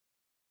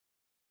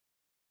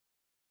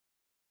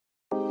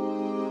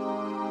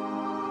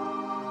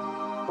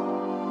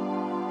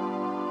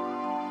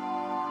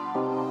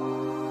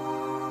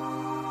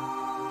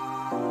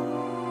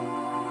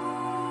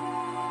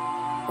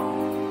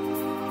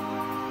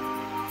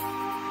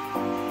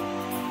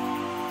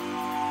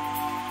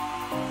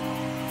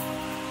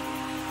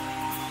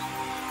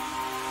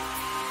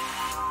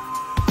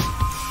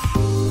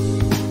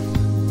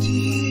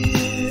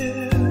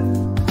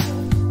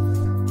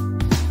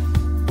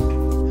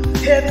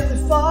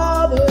Heavenly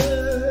Father,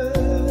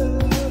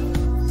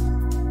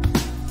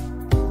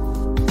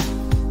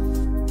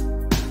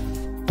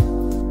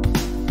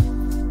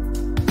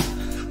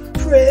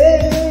 pray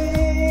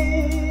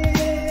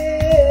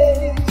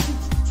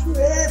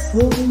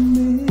for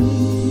me.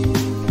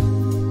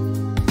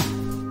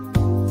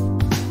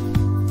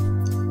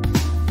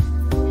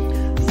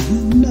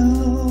 You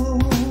know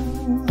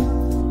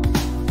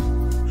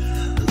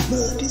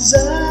the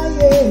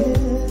desires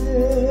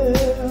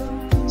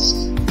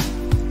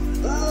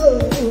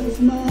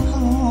of my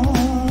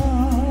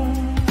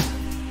heart.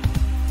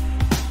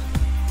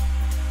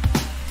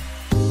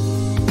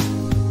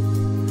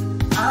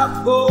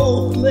 I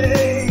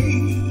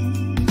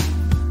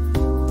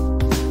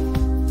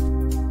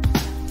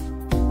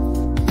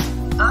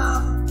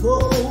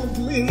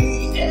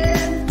boldly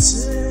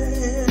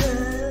enter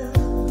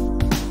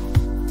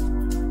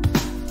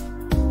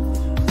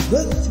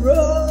the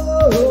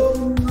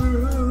throne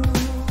room.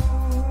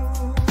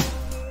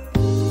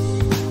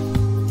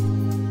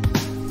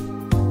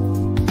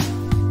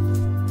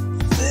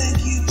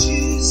 Thank you,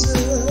 Jesus.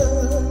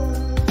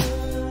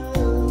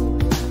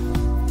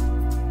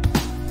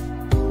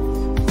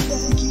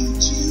 Thank you,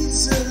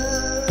 Jesus.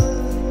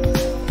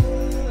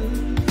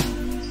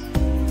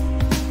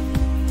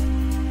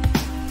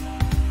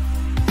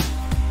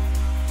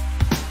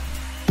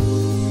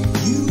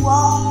 You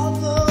are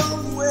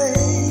the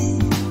way.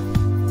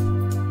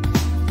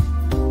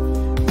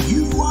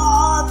 You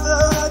are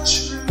the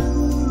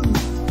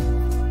truth.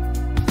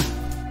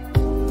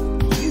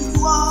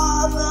 You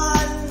are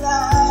the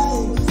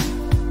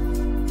life.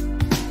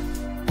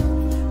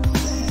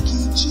 Thank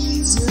you,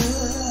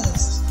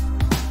 Jesus.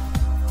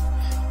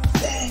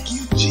 Thank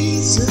you,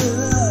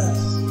 Jesus.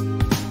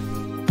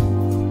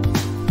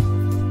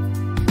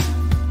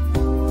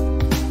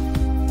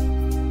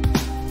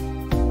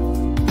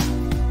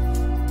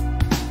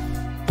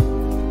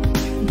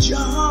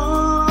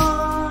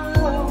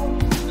 John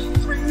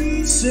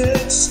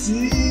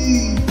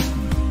 3:16.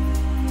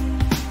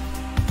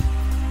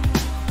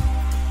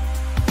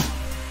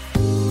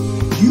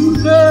 You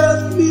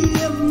love me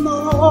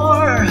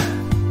more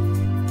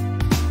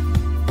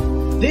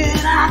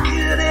than I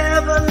could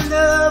ever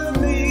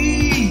love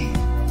me.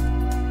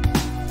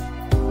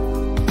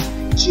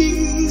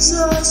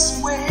 Jesus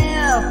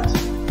wept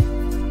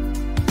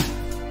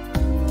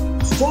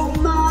for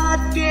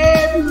my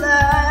dead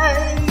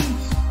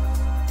life.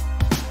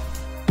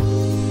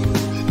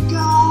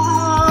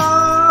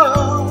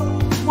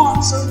 God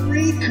wants a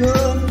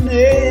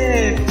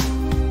reconnect.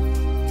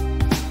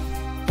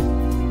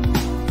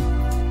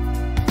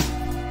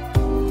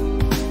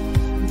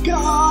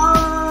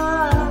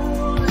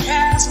 God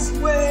has a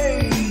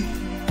way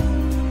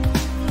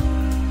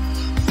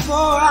for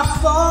I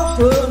fall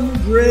from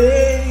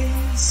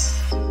grace.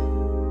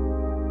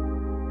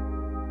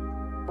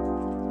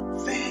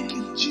 Thank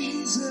you,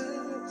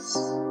 Jesus,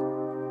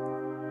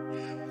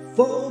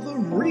 for the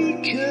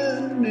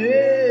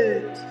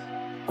reconnect.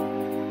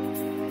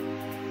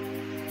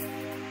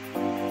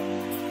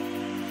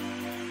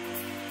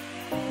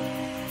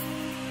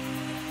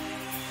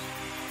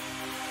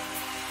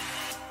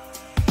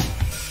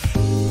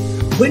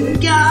 When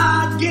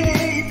God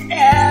gave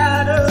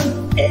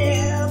Adam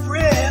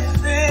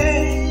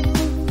everything,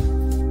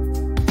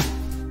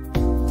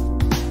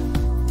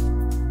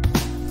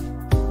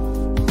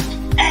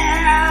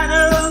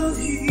 Adam,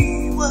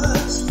 he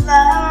was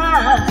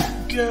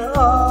like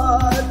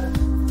God.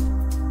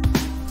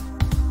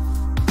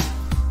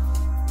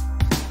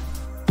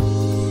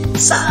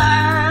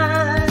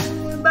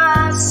 Side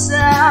by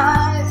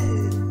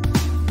side,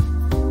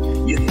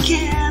 you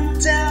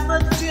can't tell the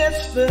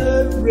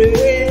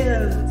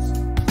difference.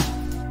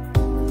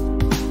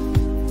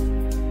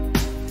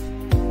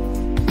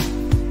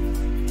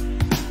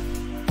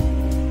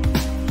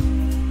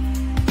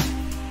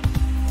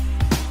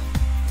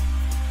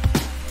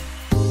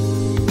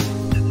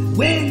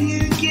 When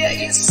you get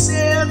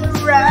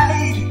yourself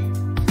right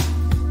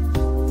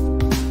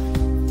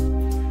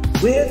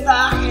with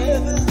our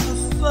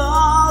Heavenly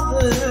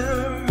Father,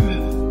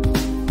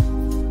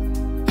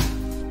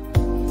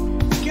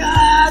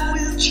 God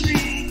will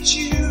treat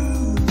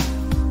you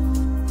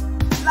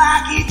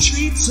like He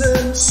treats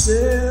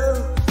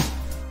Himself.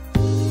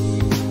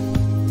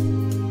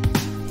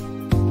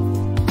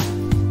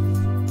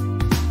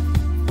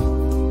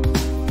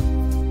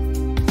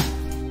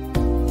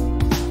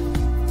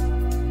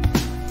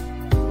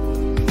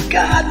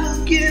 God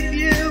will give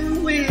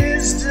you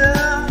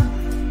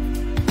wisdom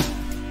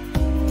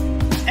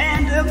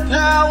and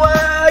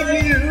empower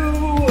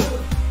you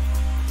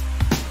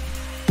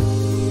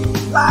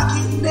like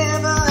He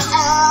never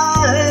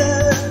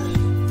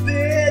had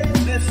been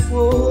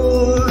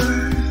before.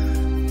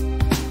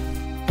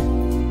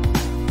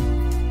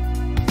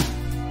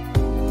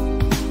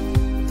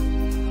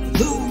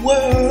 The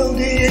world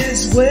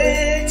is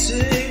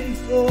waiting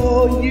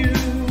for you.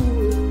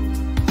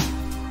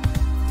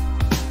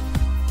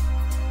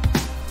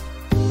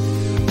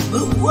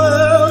 The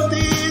world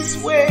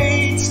is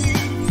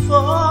waiting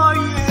for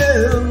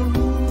you.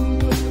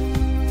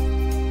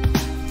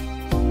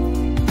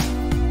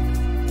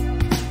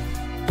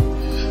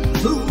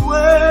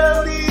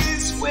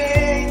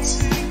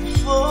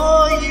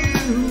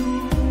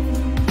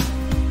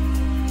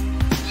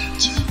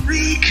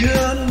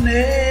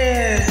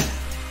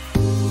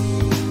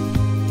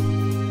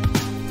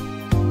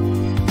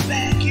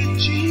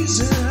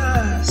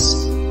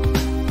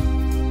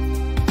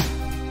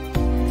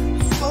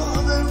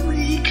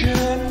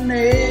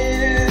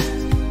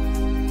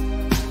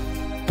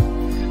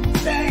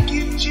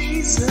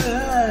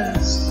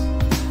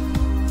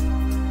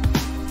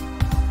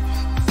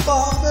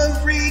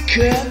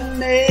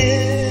 reconnect.